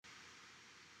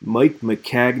Mike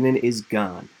Maccagnan is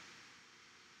gone.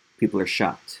 People are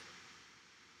shocked.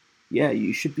 Yeah,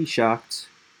 you should be shocked.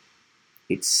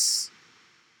 It's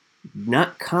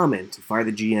not common to fire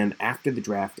the GM after the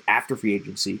draft, after free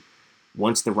agency,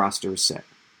 once the roster is set.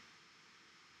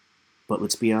 But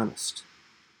let's be honest.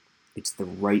 It's the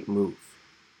right move.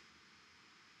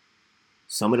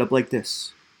 Sum it up like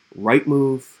this. Right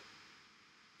move,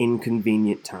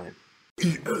 inconvenient time.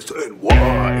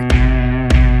 PSNY.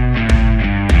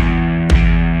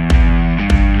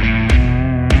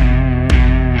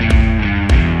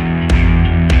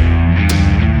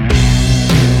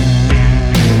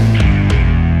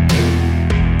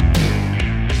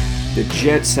 The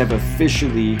Jets have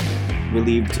officially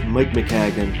relieved Mike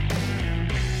Maccagnan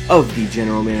of the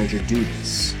general manager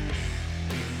duties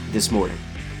this morning.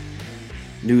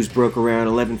 News broke around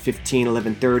 11:15,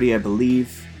 11:30, I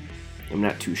believe. I'm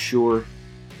not too sure.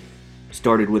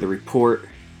 Started with a report.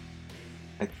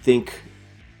 I think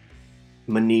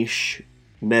Manish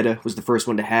Mehta was the first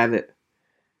one to have it,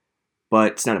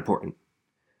 but it's not important.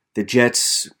 The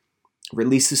Jets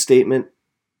released a statement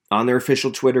on their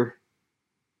official Twitter.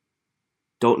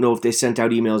 Don't know if they sent out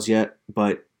emails yet,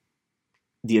 but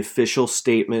the official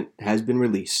statement has been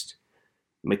released.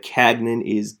 Maccagnan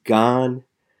is gone.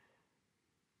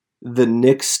 The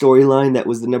Knicks storyline that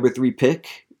was the number 3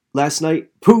 pick last night,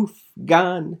 poof,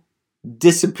 gone.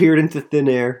 Disappeared into thin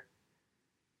air.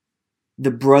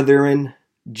 The Brethren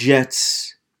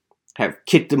Jets have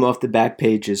kicked him off the back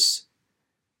pages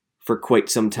for quite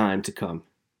some time to come.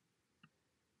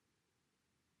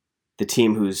 The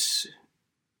team who's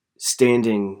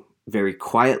standing very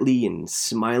quietly and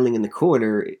smiling in the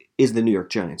corner is the New York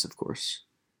Giants, of course.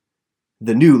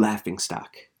 The new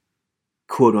laughingstock,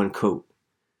 quote unquote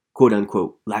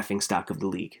laughingstock of the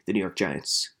league, the New York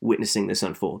Giants, witnessing this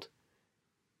unfold.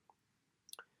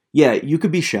 Yeah, you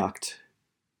could be shocked.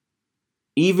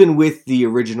 Even with the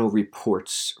original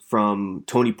reports from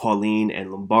Tony Pauline and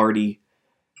Lombardi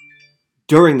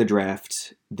during the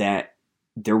draft that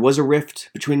there was a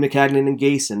rift between Maccagnan and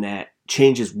Gase and that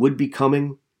changes would be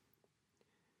coming,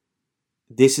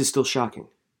 this is still shocking.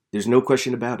 There's no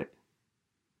question about it.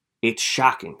 It's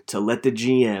shocking to let the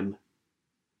GM,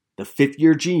 the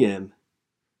fifth-year GM,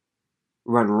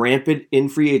 run rampant in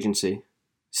free agency,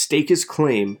 stake his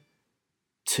claim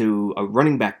to a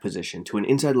running back position, to an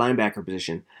inside linebacker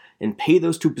position, and pay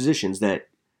those two positions that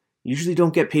usually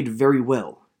don't get paid very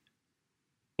well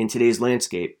in today's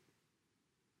landscape,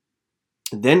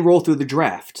 then roll through the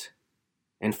draft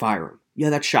and fire him. Yeah,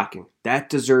 that's shocking. That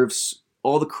deserves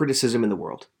all the criticism in the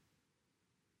world.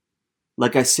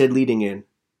 Like I said leading in,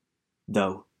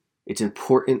 though, it's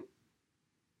important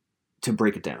to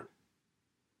break it down.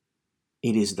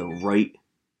 It is the right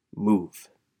move.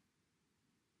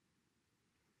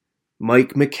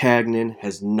 Mike Maccagnan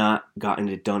has not gotten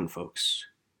it done, folks.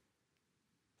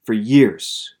 For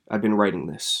years, I've been writing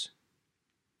this.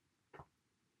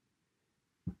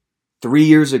 3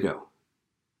 years ago,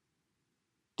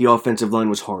 the offensive line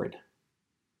was horrid.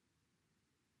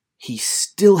 He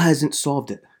still hasn't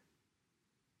solved it.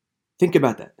 Think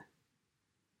about that.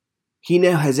 He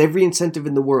now has every incentive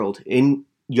in the world in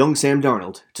young Sam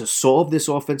Darnold to solve this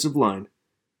offensive line,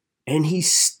 and he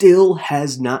still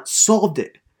has not solved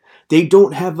it. They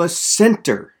don't have a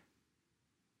center.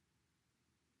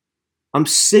 I'm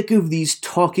sick of these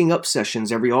talking up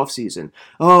sessions every offseason.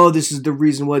 Oh, this is the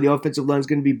reason why the offensive line is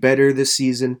going to be better this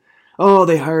season. Oh,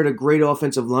 they hired a great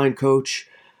offensive line coach.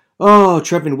 Oh,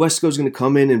 Trevin Wesco is going to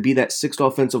come in and be that 6th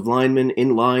offensive lineman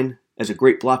in line as a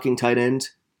great blocking tight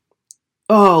end.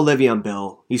 Oh, Le'Veon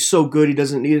Bell, he's so good he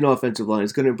doesn't need an offensive line.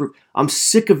 It's going to improve. I'm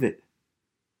sick of it.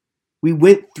 We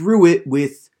went through it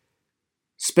with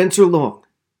Spencer Long.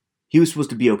 He was supposed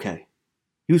to be okay.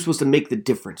 He was supposed to make the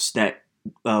difference that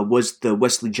was the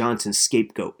Wesley Johnson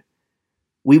scapegoat.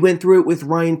 We went through it with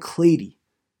Ryan Clady.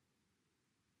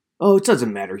 Oh, it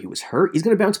doesn't matter he was hurt. He's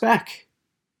going to bounce back.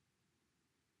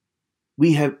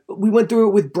 We went through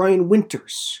it with Brian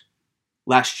Winters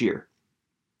last year.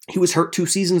 He was hurt 2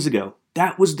 seasons ago.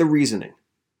 That was the reasoning.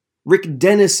 Rick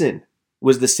Dennison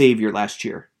was the savior last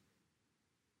year.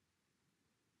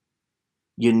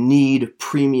 You need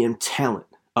premium talent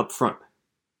up front.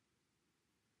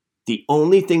 The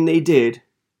only thing they did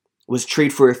was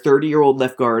trade for a 30-year-old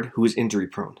left guard who was injury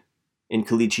prone in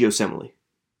Kelechi Osemele.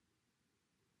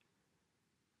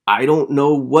 I don't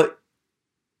know what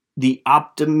the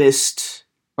optimists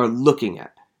are looking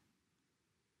at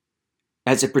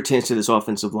as it pertains to this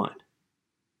offensive line.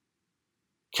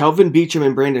 Calvin Beachum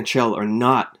and Brandon Shell are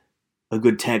not a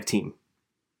good tag team,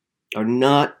 are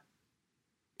not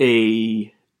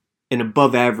an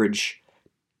above average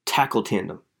tackle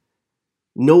tandem.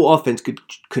 No offense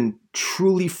can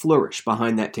truly flourish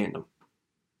behind that tandem.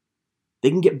 They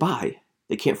can get by.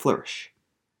 They can't flourish.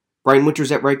 Brian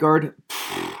Winters at right guard.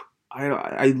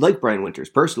 I like Brian Winters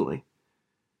personally.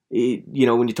 When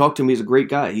you talk to him, he's a great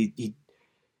guy.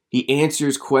 He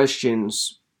answers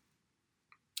questions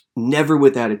never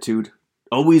with attitude,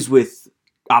 always with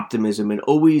optimism, and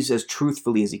always as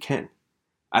truthfully as he can.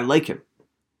 I like him.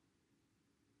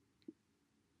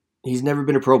 He's never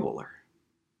been a Pro Bowler.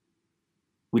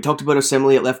 We talked about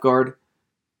Assembly at left guard.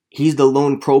 He's the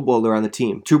lone Pro Bowler on the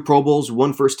team. 2 Pro Bowls,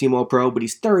 1 first-team All-Pro, but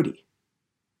he's 30.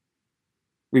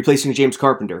 Replacing James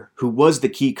Carpenter, who was the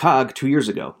key cog 2 years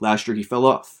ago. Last year, he fell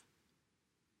off.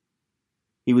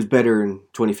 He was better in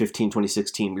 2015,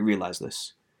 2016. We realize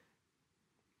this.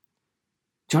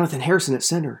 Jonathan Harrison at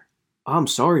center. I'm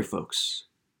sorry, folks.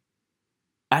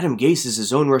 Adam Gase is his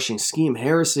zone rushing scheme.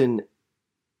 Harrison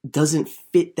doesn't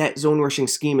fit that zone rushing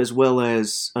scheme as well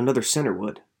as another center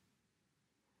would.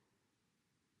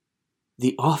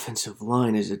 The offensive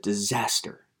line is a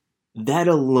disaster. That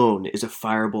alone is a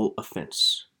fireable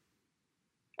offense.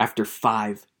 After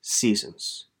 5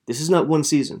 seasons. This is not one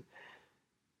season.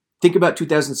 Think about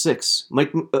 2006.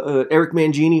 Eric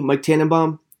Mangini, Mike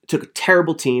Tannenbaum took a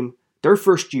terrible team. Their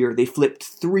first year, they flipped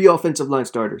 3 offensive line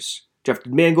starters.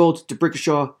 Drafted Mangold,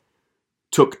 DeBrickashaw,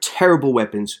 took terrible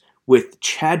weapons with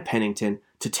Chad Pennington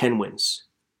to 10 wins.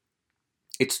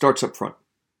 It starts up front.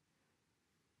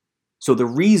 So the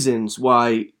reasons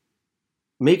why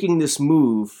making this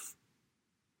move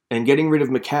and getting rid of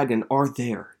Maccagnan are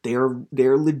there. They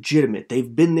are legitimate.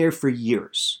 They've been there for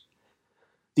years.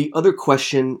 The other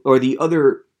question, or the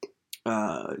other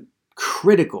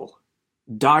critical,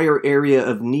 dire area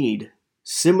of need,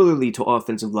 similarly to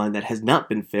offensive line that has not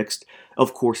been fixed,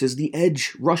 of course, is the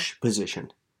edge rush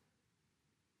position.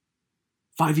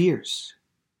 5 years.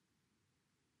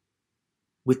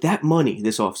 With that money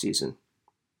this offseason,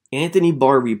 Anthony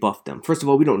Barr rebuffed them. First of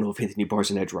all, we don't know if Anthony Barr's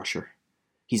an edge rusher.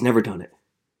 He's never done it.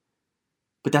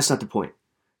 But that's not the point.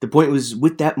 The point was,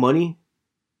 with that money,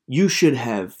 you should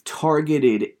have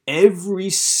targeted every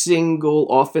single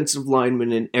offensive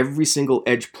lineman and every single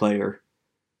edge player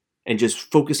and just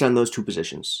focused on those 2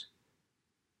 positions.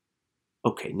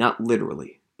 Okay, not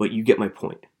literally, but you get my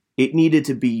point. It needed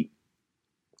to be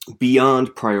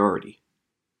beyond priority.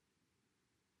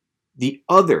 The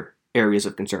other areas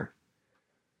of concern.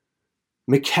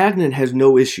 Maccagnan has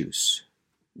no issues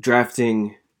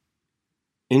drafting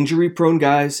injury-prone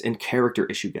guys and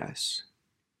character-issue guys.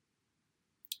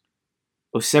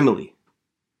 Osemele,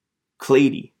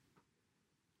 Clady,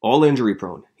 all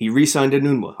injury-prone. He re-signed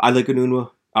Enunwa. I like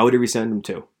Enunwa. I would have re-signed him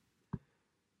too.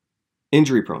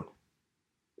 Injury-prone.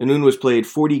 Enunwa's played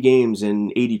 40 games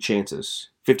in 80 chances,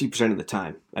 50% of the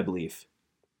time, I believe.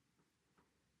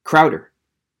 Crowder,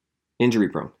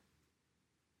 injury-prone.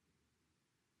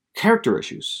 Character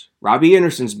issues. Robbie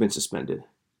Anderson's been suspended.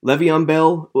 Le'Veon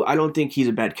Bell, I don't think he's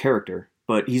a bad character,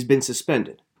 but he's been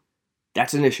suspended.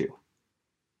 That's an issue.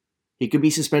 He could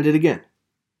be suspended again.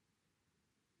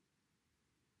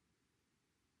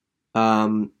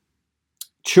 Chuma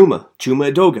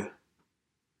Edoga.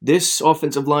 This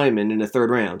offensive lineman in the 3rd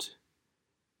round.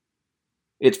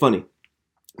 It's funny.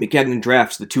 Maccagnan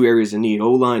drafts the 2 areas of need,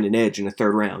 O-line and edge, in the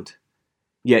 3rd round.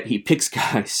 Yet he picks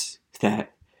guys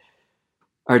that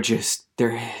are just,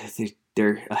 they're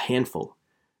a handful.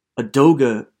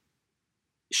 Edoga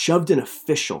shoved an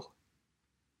official.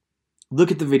 Look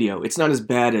at the video. It's not as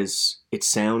bad as it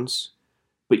sounds,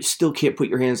 but you still can't put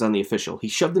your hands on the official. He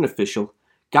shoved an official,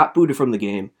 got booted from the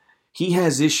game. He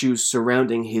has issues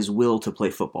surrounding his will to play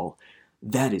football.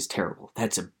 That is terrible.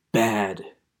 That's a bad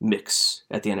mix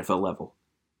at the NFL level.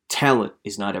 Talent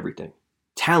is not everything.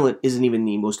 Talent isn't even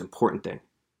the most important thing.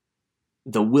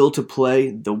 The will to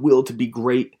play, the will to be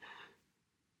great,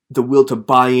 the will to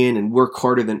buy in and work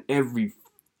harder than every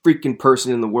freaking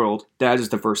person in the world, that is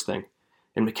the first thing.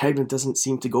 And Maccagnan doesn't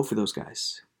seem to go for those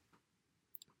guys.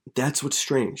 That's what's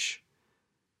strange.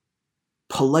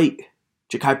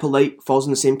 Ja'Kai Polite falls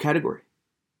in the same category.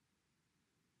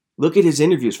 Look at his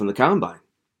interviews from the Combine.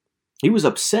 He was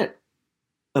upset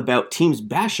about teams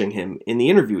bashing him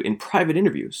in private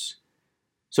interviews.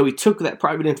 So he took that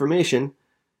private information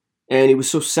and he was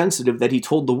so sensitive that he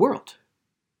told the world.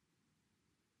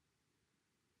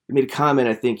 He made a comment,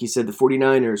 I think. He said the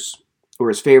 49ers were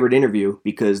his favorite interview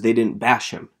because they didn't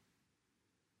bash him.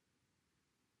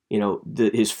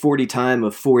 His 40 time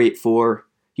of 4.84,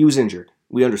 he was injured.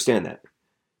 We understand that.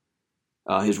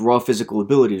 His raw physical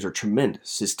abilities are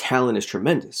tremendous. His talent is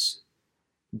tremendous.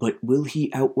 But will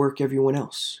he outwork everyone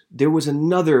else? There was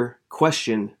another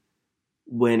question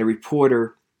when a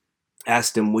reporter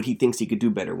asked him what he thinks he could do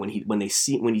better when he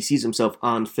sees himself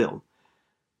on film.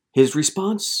 His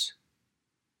response,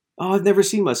 "Oh, I've never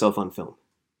seen myself on film.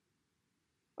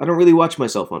 I don't really watch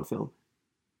myself on film."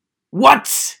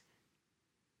 What?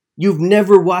 You've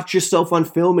never watched yourself on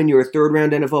film and you're a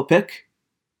third-round NFL pick?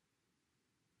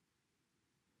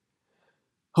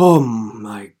 Oh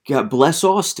my God. Bless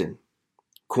Austin,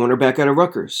 cornerback out of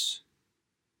Rutgers.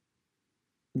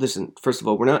 Listen, first of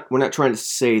all, we're not trying to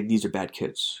say these are bad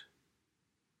kids.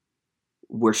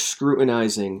 We're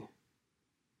scrutinizing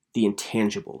the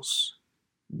intangibles.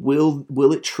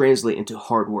 Will it translate into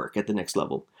hard work at the next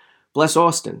level? Bless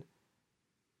Austin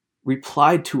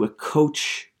replied to a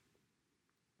coach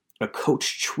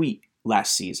tweet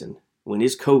last season when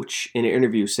his coach in an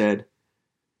interview said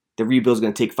the rebuild is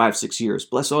going to take 5-6 years.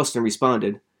 Bless Austin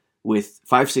responded with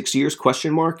 5-6 years ?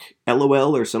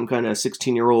 LOL, or some kind of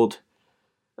 16-year-old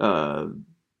acronym.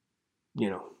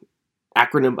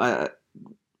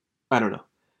 I don't know.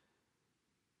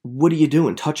 What are you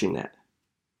doing touching that?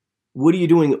 What are you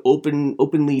doing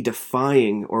openly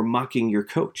defying or mocking your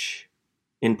coach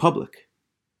in public?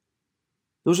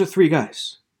 Those are 3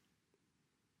 guys.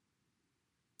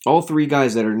 All 3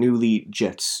 guys that are newly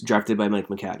Jets drafted by Mike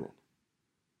Maccagnan.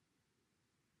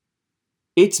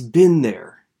 It's been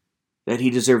there that he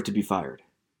deserved to be fired.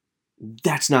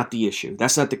 That's not the issue.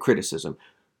 That's not the criticism.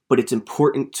 But it's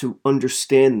important to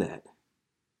understand that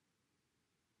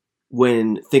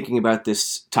when thinking about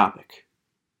this topic.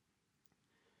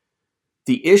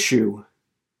 The issue,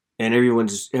 and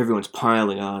everyone's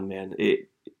piling on, man.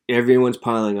 Everyone's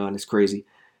piling on. It's crazy.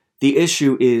 The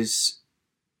issue is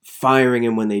firing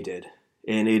him when they did,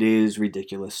 and it is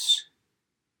ridiculous.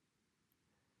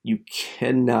 You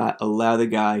cannot allow the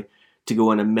guy to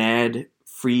go on a mad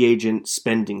free agent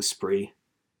spending spree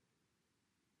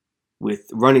with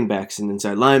running backs and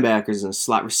inside linebackers and a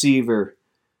slot receiver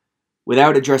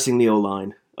without addressing the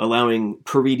O-line, allowing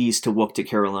Paredes to walk to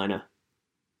Carolina,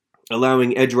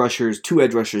 allowing 2 edge rushers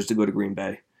to go to Green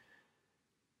Bay.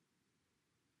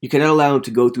 You cannot allow him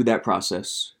to go through that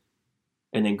process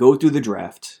and then go through the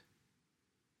draft,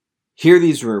 hear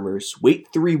these rumors, wait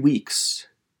 3 weeks,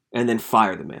 and then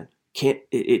fire the man.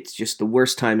 It's just the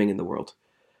worst timing in the world.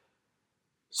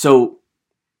 So,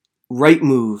 right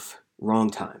move, wrong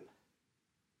time.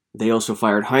 They also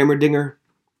fired Heimerdinger,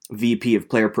 VP of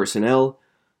Player Personnel.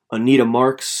 Anita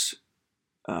Marks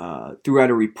threw out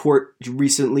a report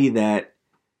recently that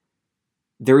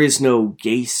there is no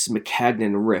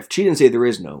Gase-Maccagnan rift. She didn't say there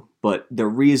is no, but the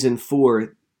reason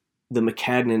for the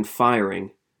Maccagnan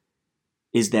firing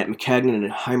is that Maccagnan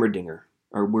and Heimerdinger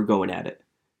we're going at it.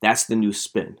 That's the new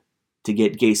spin, to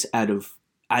get Gase out of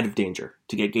danger,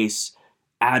 to get Gase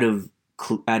out of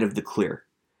the clear.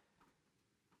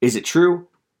 Is it true?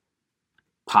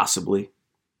 Possibly.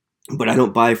 But I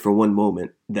don't buy for one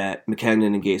moment that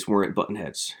Maccagnan and Gase weren't button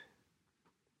heads.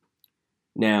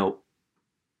 Now,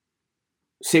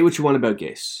 say what you want about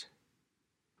Gase.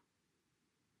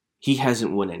 He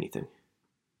hasn't won anything.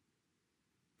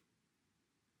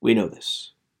 We know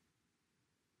this.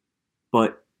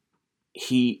 But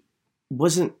he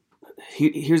wasn't...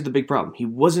 Here's the big problem. He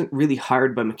wasn't really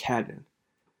hired by Maccagnan.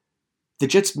 The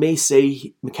Jets may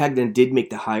say Maccagnan did make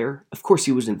the hire. Of course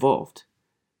he was involved.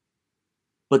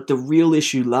 But the real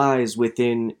issue lies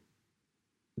within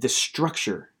the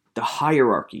structure, the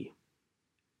hierarchy,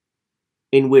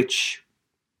 in which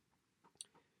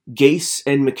Gase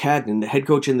and Maccagnan, the head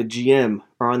coach and the GM,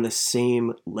 are on the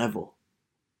same level.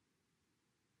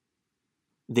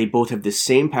 They both have the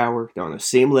same power, they're on the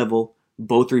same level,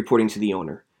 both reporting to the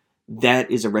owner.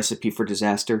 That is a recipe for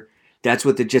disaster. That's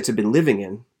what the Jets have been living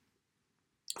in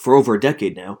for over a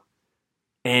decade now.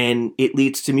 And it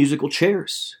leads to musical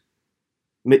chairs.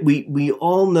 We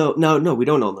all know... No, we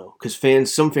don't all know. Because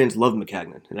some fans love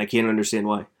Maccagnan, and I can't understand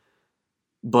why.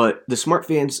 But the smart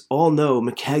fans all know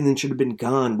Maccagnan should have been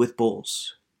gone with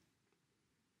Bowles.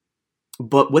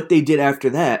 But what they did after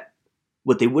that,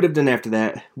 what they would have done after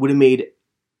that, would have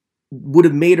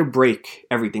made or break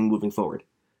everything moving forward.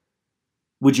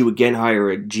 Would you again hire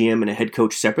a GM and a head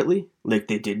coach separately, like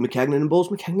they did Maccagnan and Bowles?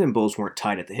 Maccagnan and Bowles weren't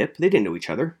tied at the hip. They didn't know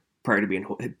each other prior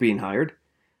to being hired.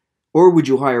 Or would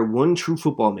you hire one true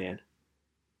football man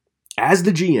as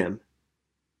the GM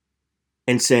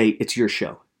and say, it's your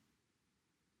show?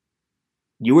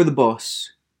 You are the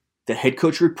boss. The head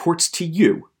coach reports to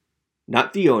you,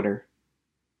 not the owner.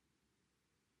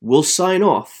 We'll sign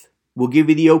off. We'll give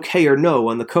you the okay or no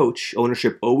on the coach.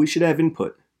 Ownership always should have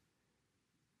input.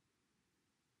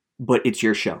 But it's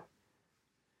your show.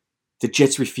 The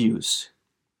Jets refuse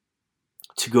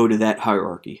to go to that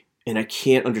hierarchy, and I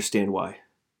can't understand why.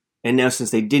 And now since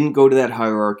they didn't go to that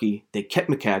hierarchy, they kept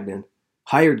Maccagnan.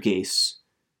 hired Gase.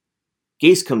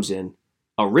 Gase comes in,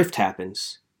 a rift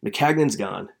happens, Maccagnan's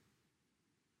gone.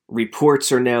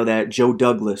 Reports are now that Joe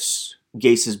Douglas,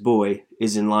 Gase's boy,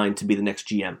 is in line to be the next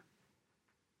GM.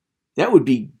 That would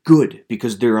be good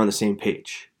because they're on the same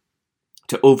page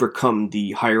to overcome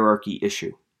the hierarchy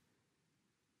issue.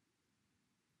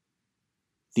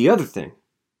 The other thing,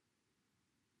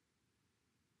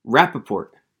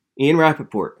 Ian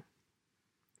Rappaport,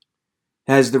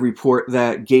 has the report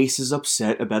that Gase is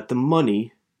upset about the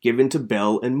money given to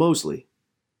Bell and Mosley.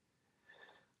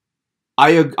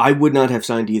 I would not have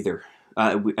signed either.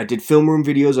 I did film room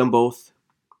videos on both.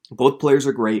 Both players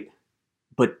are great.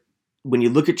 But when you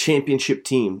look at championship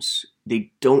teams,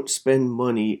 they don't spend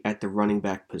money at the running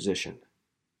back position.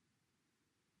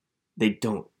 They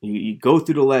don't. You go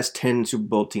through the last 10 Super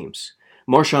Bowl teams.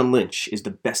 Marshawn Lynch is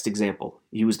the best example.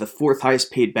 He was the 4th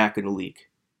highest paid back in the league.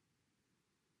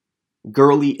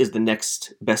 Gurley is the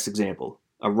next best example,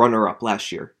 a runner-up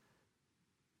last year.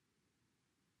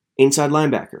 Inside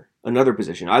linebacker, another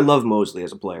position. I love Mosley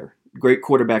as a player. Great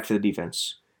quarterback for the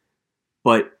defense.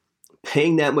 But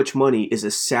paying that much money is a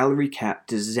salary cap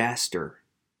disaster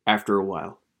after a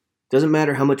while. Doesn't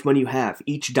matter how much money you have.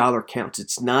 Each dollar counts.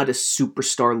 It's not a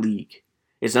superstar league.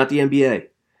 It's not the NBA.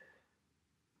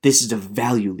 This is a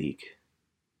value league.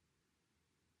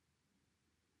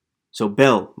 So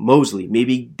Bell, Mosley,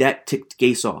 maybe that ticked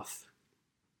Gase off.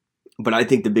 But I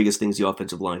think the biggest thing is the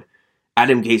offensive line.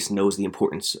 Adam Gase knows the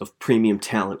importance of premium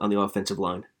talent on the offensive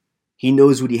line. He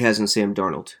knows what he has in Sam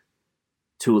Darnold.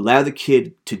 To allow the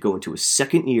kid to go into his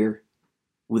second year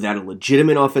without a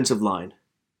legitimate offensive line,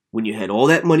 when you had all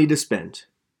that money to spend,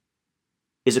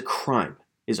 is a crime,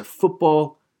 is a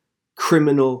football,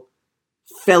 criminal,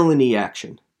 felony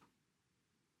action.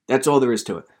 That's all there is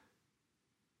to it.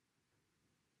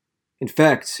 In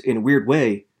fact, in a weird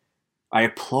way, I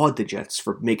applaud the Jets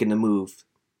for making the move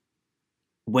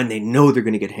when they know they're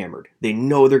going to get hammered. They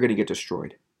know they're going to get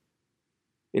destroyed.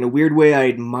 In a weird way, I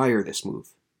admire this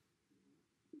move,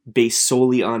 based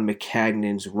solely on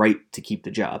Maccagnan's right to keep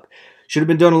the job. Should have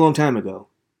been done a long time ago.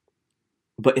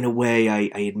 But in a way, I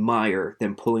admire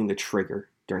them pulling the trigger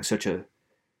during such a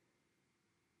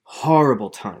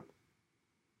horrible time.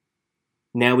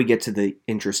 Now we get to the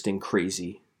interesting,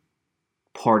 crazy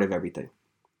part of everything.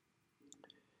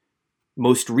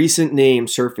 Most recent name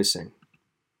surfacing.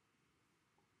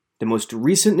 The most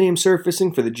recent name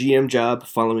surfacing for the GM job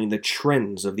following the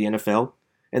trends of the NFL,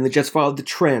 and the Jets followed the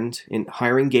trend in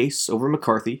hiring Gase over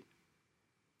McCarthy,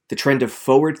 the trend of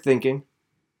forward thinking,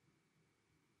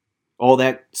 all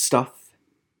that stuff.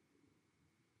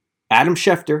 Adam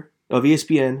Schefter of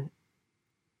ESPN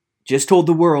just told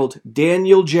the world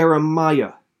Daniel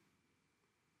Jeremiah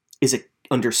is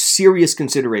under serious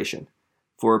consideration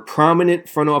for a prominent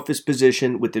front office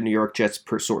position with the New York Jets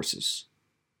per sources.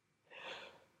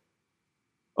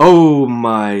 Oh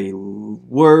my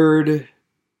word.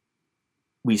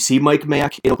 We see Mike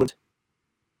Mayock in Oakland.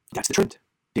 That's the trend.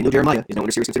 Daniel Jeremiah is now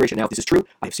under serious consideration. Now, if this is true,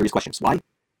 I have serious questions. Why?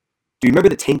 Do you remember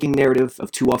the tanking narrative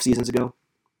of 2 off seasons ago?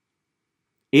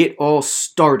 It all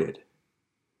started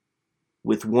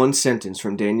with one sentence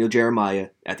from Daniel Jeremiah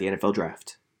at the NFL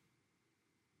draft.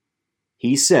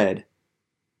 He said,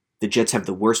 the Jets have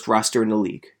the worst roster in the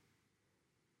league.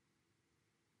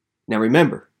 Now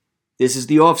remember, this is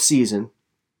the off season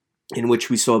in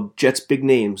which we saw Jets' big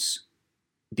names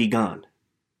be gone.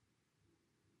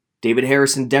 David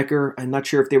Harrison Decker, I'm not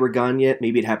sure if they were gone yet.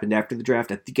 Maybe it happened after the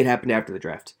draft. I think it happened after the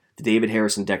draft. The David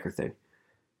Harrison Decker thing.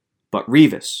 But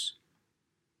Revis,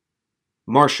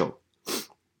 Marshall,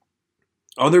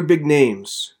 other big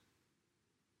names.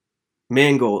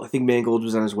 Mangold, I think Mangold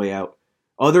was on his way out.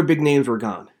 Other big names were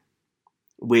gone,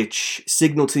 which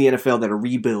signaled to the NFL that a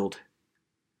rebuild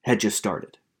had just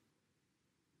started.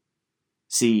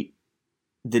 See,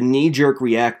 the knee-jerk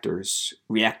reactors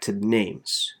react to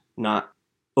names, not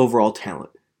overall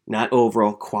talent, not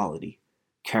overall quality,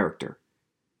 character.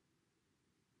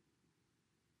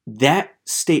 That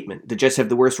statement, the Jets have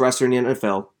the worst roster in the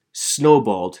NFL,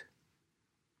 snowballed.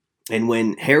 And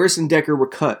when Harris and Decker were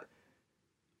cut,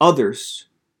 others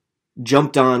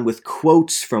jumped on with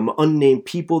quotes from unnamed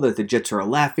people that the Jets are a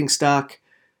laughingstock.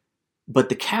 But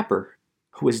the capper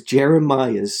was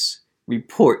Jeremiah's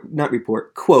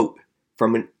quote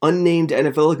from an unnamed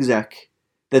NFL exec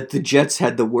that the Jets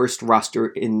had the worst roster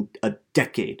in a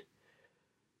decade.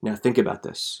 Now think about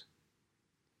this.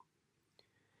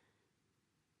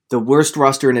 The worst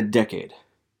roster in a decade.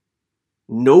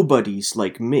 Nobodies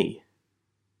like me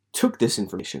took this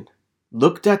information,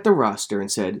 looked at the roster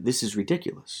and said, this is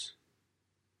ridiculous.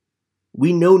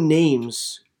 We know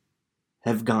names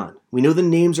have gone. We know the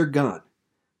names are gone.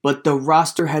 but the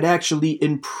roster had actually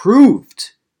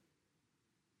improved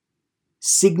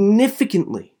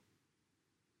significantly.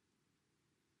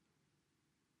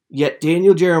 Yet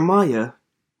Daniel Jeremiah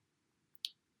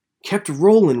kept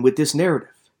rolling with this narrative.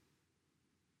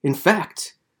 In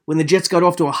fact, when the Jets got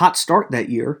off to a hot start that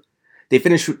year, they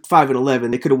finished with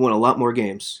 5-11. They could have won a lot more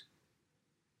games.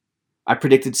 I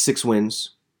predicted 6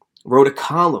 wins. Wrote a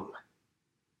column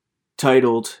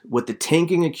titled, "What the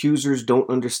Tanking Accusers Don't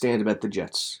Understand About the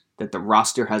Jets, that the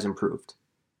roster has improved."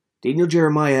 Daniel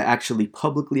Jeremiah actually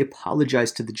publicly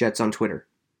apologized to the Jets on Twitter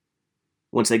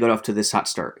once they got off to this hot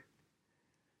start.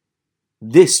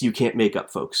 This you can't make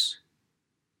up, folks.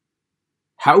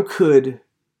 How could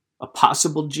a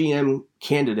possible GM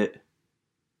candidate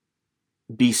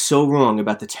be so wrong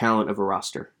about the talent of a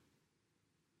roster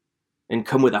and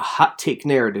come with a hot take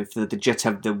narrative that the Jets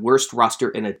have the worst roster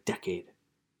in a decade?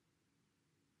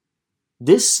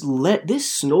 This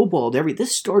snowballed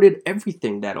this started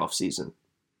everything that offseason,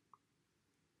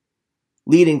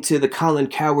 leading to the Colin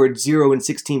Cowherd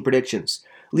 0-16 predictions,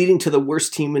 leading to the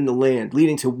worst team in the land,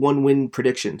 leading to 1-win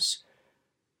predictions.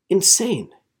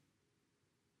 Insane.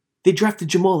 They drafted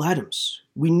Jamal Adams.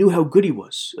 We knew how good he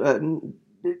was.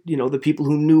 The people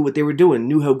who knew what they were doing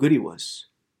knew how good he was.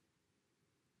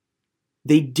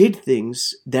 They did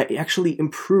things that actually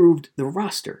improved the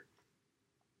roster.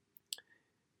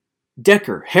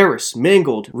 Decker, Harris,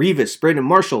 Mangold, Revis, Brandon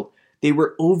Marshall, they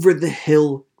were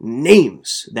over-the-hill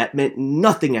names that meant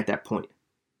nothing at that point.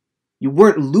 You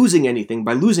weren't losing anything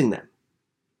by losing them.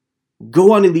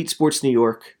 Go on Elite Sports New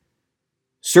York,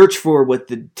 search for what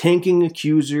the tanking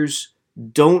accusers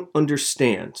don't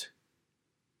understand.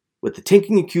 What the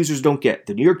tanking accusers don't get.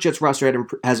 The New York Jets roster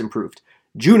has improved.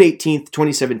 June 18th,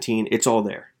 2017, it's all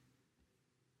there.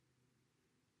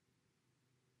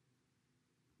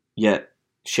 Yet,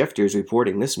 Schefter is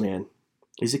reporting this man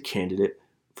is a candidate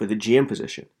for the GM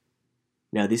position.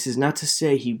 Now, this is not to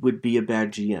say he would be a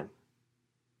bad GM.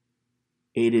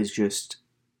 It is just,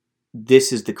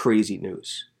 this is the crazy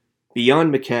news.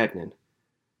 Beyond Maccagnan,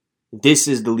 this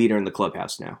is the leader in the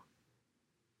clubhouse now.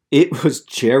 It was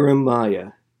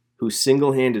Jeremiah who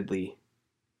single-handedly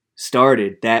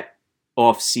started that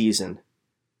off-season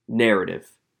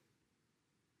narrative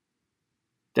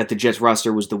that the Jets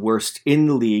roster was the worst in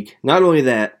the league. Not only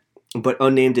that, but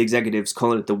unnamed executives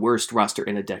calling it the worst roster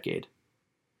in a decade.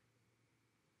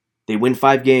 They win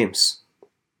 5 games.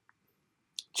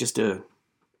 Just a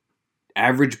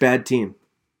average bad team.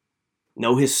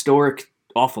 No historic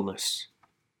awfulness.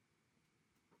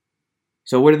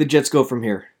 So where do the Jets go from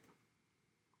here?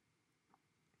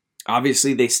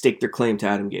 Obviously, they stake their claim to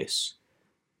Adam Gase.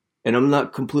 And I'm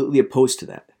not completely opposed to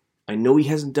that. I know he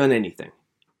hasn't done anything.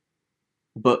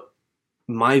 But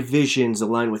my visions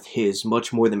align with his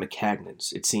much more than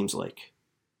Maccagnan's, it seems like.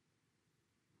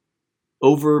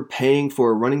 Overpaying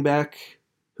for a running back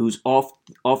who's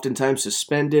oftentimes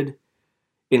suspended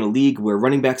in a league where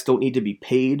running backs don't need to be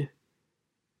paid.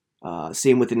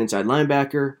 Same with an inside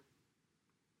linebacker.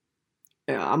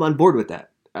 I'm on board with that.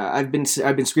 I've been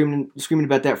screaming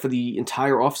about that for the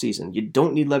entire offseason. You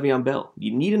don't need Le'Veon Bell.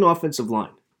 You need an offensive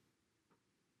line.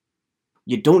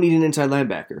 You don't need an inside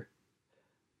linebacker.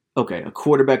 Okay, a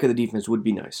quarterback of the defense would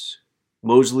be nice.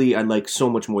 Mosley, I like so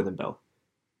much more than Bell.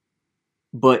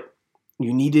 But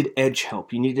you needed edge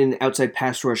help. You needed an outside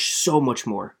pass rush so much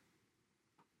more.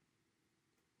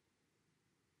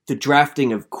 The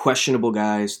drafting of questionable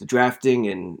guys, the drafting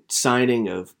and signing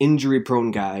of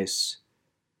injury-prone guys,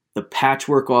 the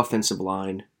patchwork offensive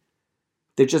line,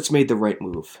 they just made the right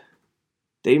move.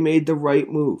 They made the right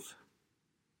move.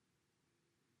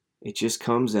 It just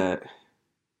comes at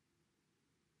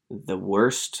the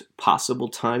worst possible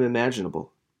time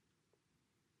imaginable.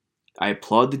 I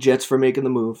applaud the Jets for making the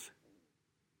move.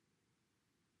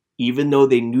 Even though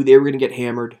they knew they were going to get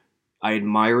hammered, I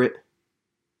admire it.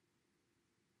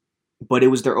 But it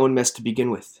was their own mess to begin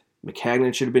with.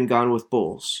 Maccagnan should have been gone with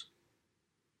Bowles.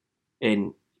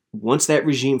 And once that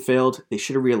regime failed, they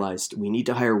should have realized we need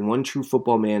to hire one true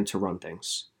football man to run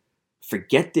things.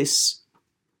 Forget this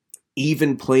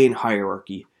even playing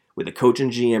hierarchy where the coach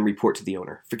and GM report to the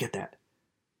owner. Forget that.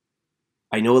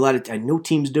 I know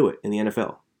teams do it in the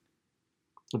NFL.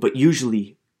 But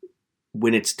usually,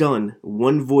 when it's done,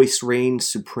 one voice reigns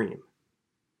supreme.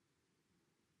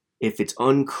 If it's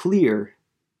unclear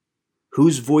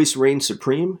whose voice reigns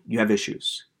supreme, you have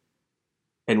issues.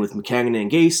 And with Maccagnan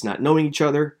and Gase not knowing each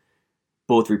other,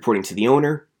 both reporting to the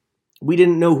owner, we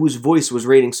didn't know whose voice was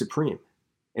reigning supreme.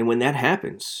 And when that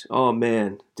happens, oh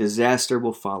man, disaster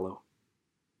will follow.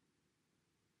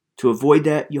 To avoid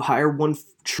that, you hire one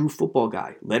true football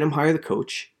guy. Let him hire the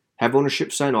coach, have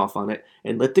ownership sign off on it,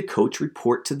 and let the coach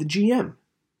report to the GM.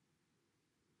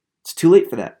 It's too late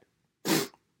for that.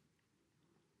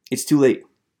 It's too late.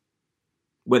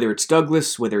 Whether it's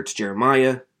Douglas, whether it's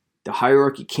Jeremiah, the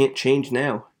hierarchy can't change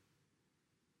now.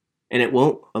 And it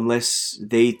won't unless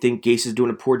they think Gase is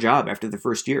doing a poor job after the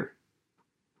first year.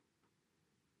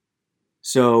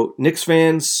 So, Knicks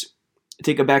fans,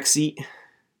 take a back seat.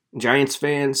 Giants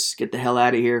fans, get the hell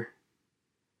out of here.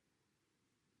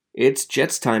 It's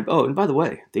Jets time. Oh, and by the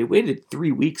way, they waited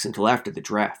 3 weeks until after the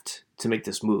draft to make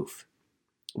this move.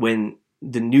 When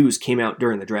the news came out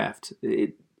during the draft.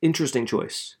 Interesting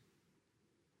choice.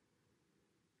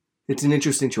 It's an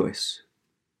interesting choice.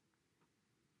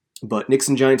 But Knicks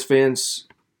and Giants fans,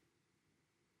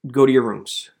 go to your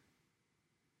rooms.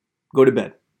 Go to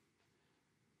bed.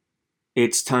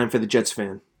 It's time for the Jets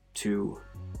fan to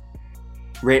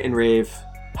rant and rave,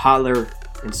 holler,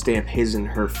 and stamp his and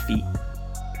her feet.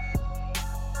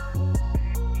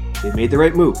 They made the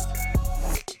right move.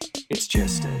 It's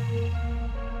just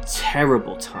a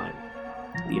terrible time.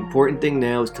 The important thing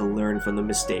now is to learn from the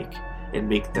mistake and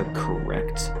make the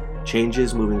correct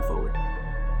changes moving forward.